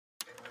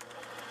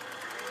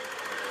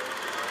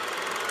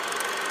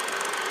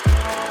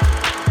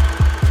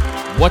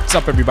What's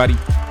up, everybody?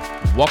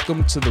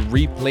 Welcome to the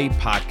Replay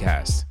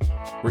Podcast,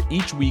 where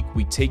each week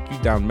we take you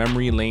down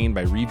memory lane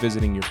by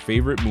revisiting your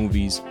favorite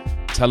movies,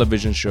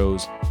 television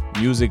shows,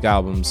 music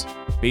albums,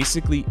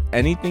 basically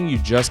anything you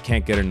just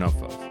can't get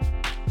enough of.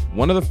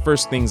 One of the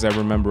first things I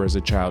remember as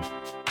a child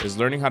is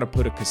learning how to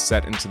put a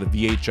cassette into the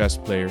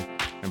VHS player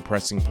and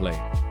pressing play.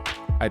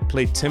 I'd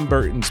play Tim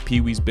Burton's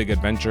Pee-wee's Big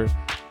Adventure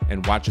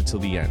and watch it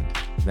till the end.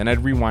 Then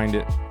I'd rewind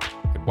it,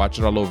 I'd watch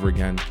it all over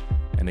again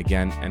and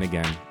again and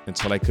again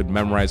until I could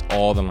memorize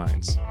all the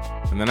lines.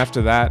 And then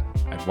after that,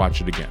 I'd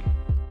watch it again.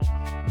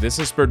 This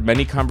has spurred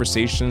many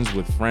conversations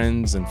with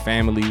friends and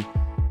family,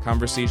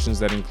 conversations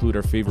that include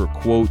our favorite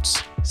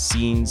quotes,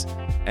 scenes,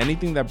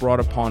 anything that brought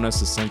upon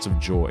us a sense of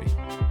joy.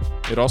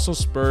 It also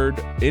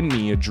spurred in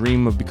me a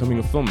dream of becoming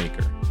a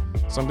filmmaker,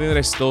 something that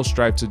I still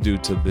strive to do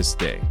to this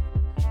day,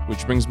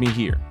 which brings me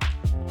here.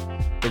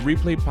 The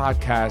Replay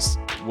Podcast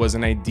was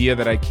an idea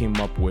that I came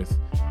up with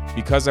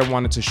because I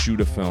wanted to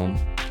shoot a film,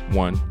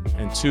 one,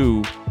 and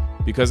two,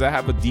 because I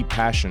have a deep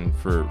passion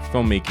for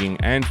filmmaking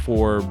and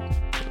for,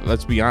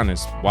 let's be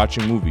honest,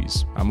 watching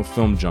movies. I'm a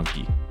film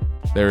junkie.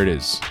 There it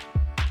is.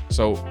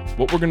 So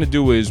what we're going to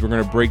do is we're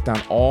going to break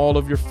down all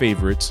of your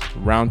favorites,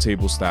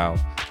 roundtable style,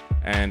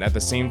 and at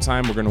the same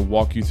time, we're going to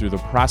walk you through the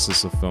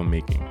process of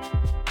filmmaking.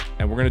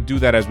 And we're going to do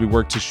that as we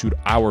work to shoot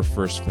our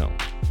first film.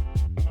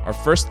 Our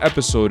first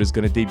episode is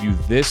going to debut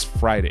this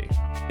Friday.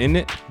 In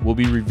it, we'll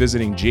be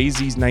revisiting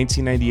Jay-Z's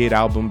 1998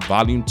 album,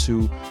 Volume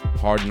 2,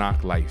 Hard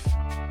Knock Life.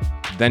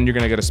 Then you're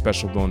going to get a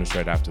special bonus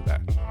right after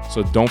that.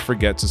 So don't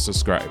forget to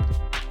subscribe.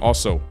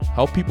 Also,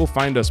 help people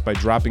find us by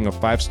dropping a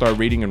 5-star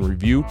rating and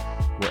review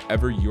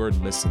wherever you're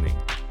listening.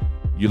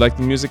 You like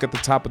the music at the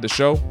top of the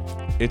show?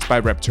 It's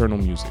by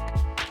Rapturnal Music.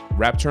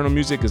 Rapturnal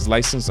Music is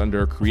licensed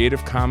under a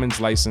Creative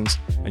Commons license,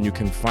 and you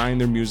can find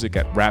their music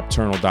at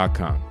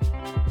rapturnal.com.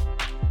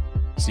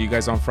 See you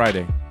guys on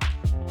Friday.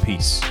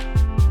 Peace.